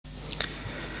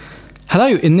Hello,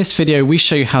 in this video we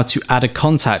show you how to add a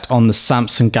contact on the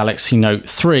Samsung Galaxy Note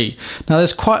 3. Now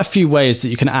there's quite a few ways that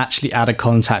you can actually add a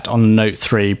contact on the Note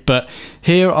 3, but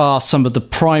here are some of the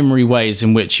primary ways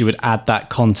in which you would add that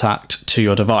contact to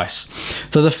your device.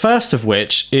 So the first of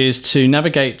which is to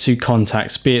navigate to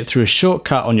contacts, be it through a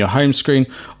shortcut on your home screen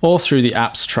or through the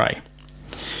apps tray.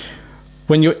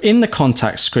 When you're in the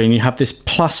contacts screen, you have this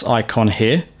plus icon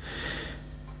here.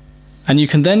 And you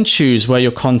can then choose where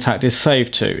your contact is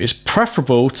saved to. It's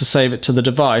preferable to save it to the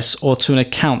device or to an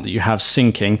account that you have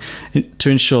syncing to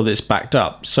ensure that it's backed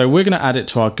up. So we're going to add it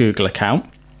to our Google account.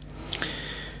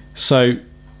 So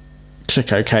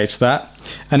click OK to that.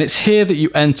 And it's here that you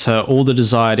enter all the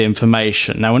desired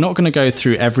information. Now we're not going to go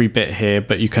through every bit here,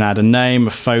 but you can add a name, a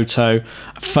photo,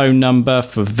 a phone number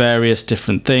for various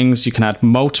different things. You can add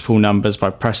multiple numbers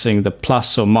by pressing the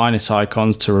plus or minus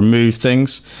icons to remove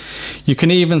things. You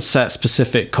can even set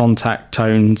specific contact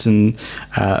tones and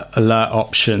alert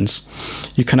options.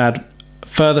 You can add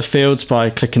further fields by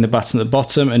clicking the button at the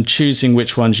bottom and choosing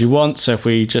which ones you want. So if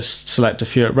we just select a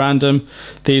few at random,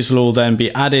 these will all then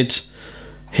be added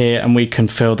here and we can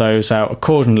fill those out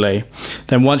accordingly.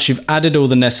 Then once you've added all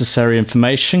the necessary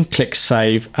information, click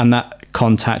save and that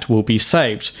contact will be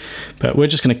saved. But we're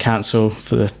just going to cancel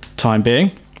for the time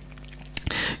being.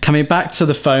 Coming back to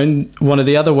the phone, one of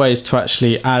the other ways to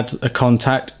actually add a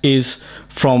contact is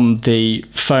from the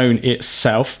phone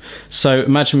itself. So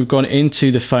imagine we've gone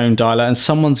into the phone dialer and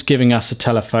someone's giving us a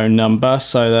telephone number.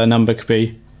 So their number could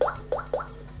be,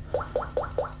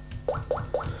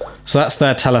 so that's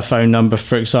their telephone number,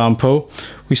 for example.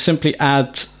 We simply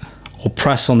add or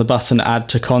press on the button add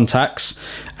to contacts.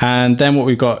 And then what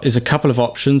we've got is a couple of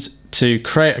options to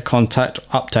create a contact,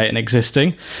 update an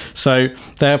existing. So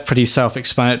they're pretty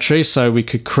self-explanatory. So we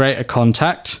could create a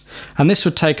contact and this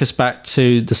would take us back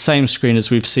to the same screen as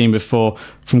we've seen before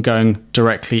from going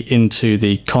directly into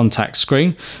the contact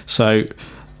screen. So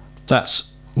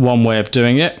that's one way of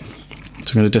doing it. So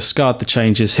I'm going to discard the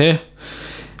changes here.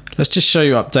 Let's just show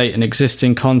you update an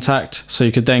existing contact. So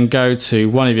you could then go to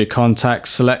one of your contacts,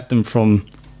 select them from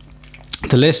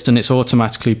the list and it's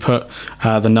automatically put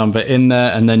the number in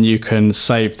there and then you can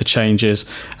save the changes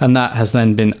and that has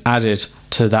then been added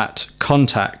to that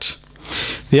contact.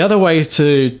 The other way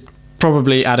to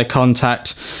probably add a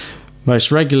contact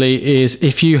most regularly is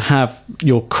if you have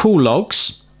your call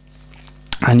logs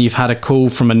and you've had a call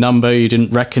from a number you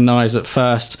didn't recognize at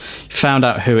first, you found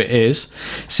out who it is,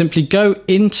 simply go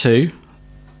into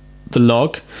the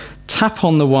log, tap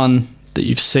on the one that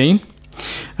you've seen,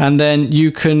 and then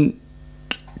you can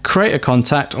create a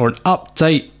contact or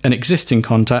update an existing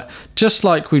contact, just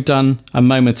like we've done a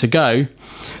moment ago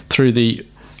through the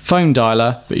phone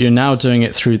dialer, but you're now doing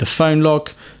it through the phone log.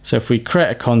 So if we create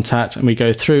a contact and we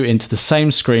go through into the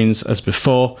same screens as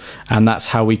before, and that's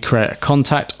how we create a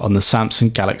contact on the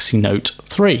Samsung Galaxy Note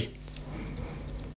 3.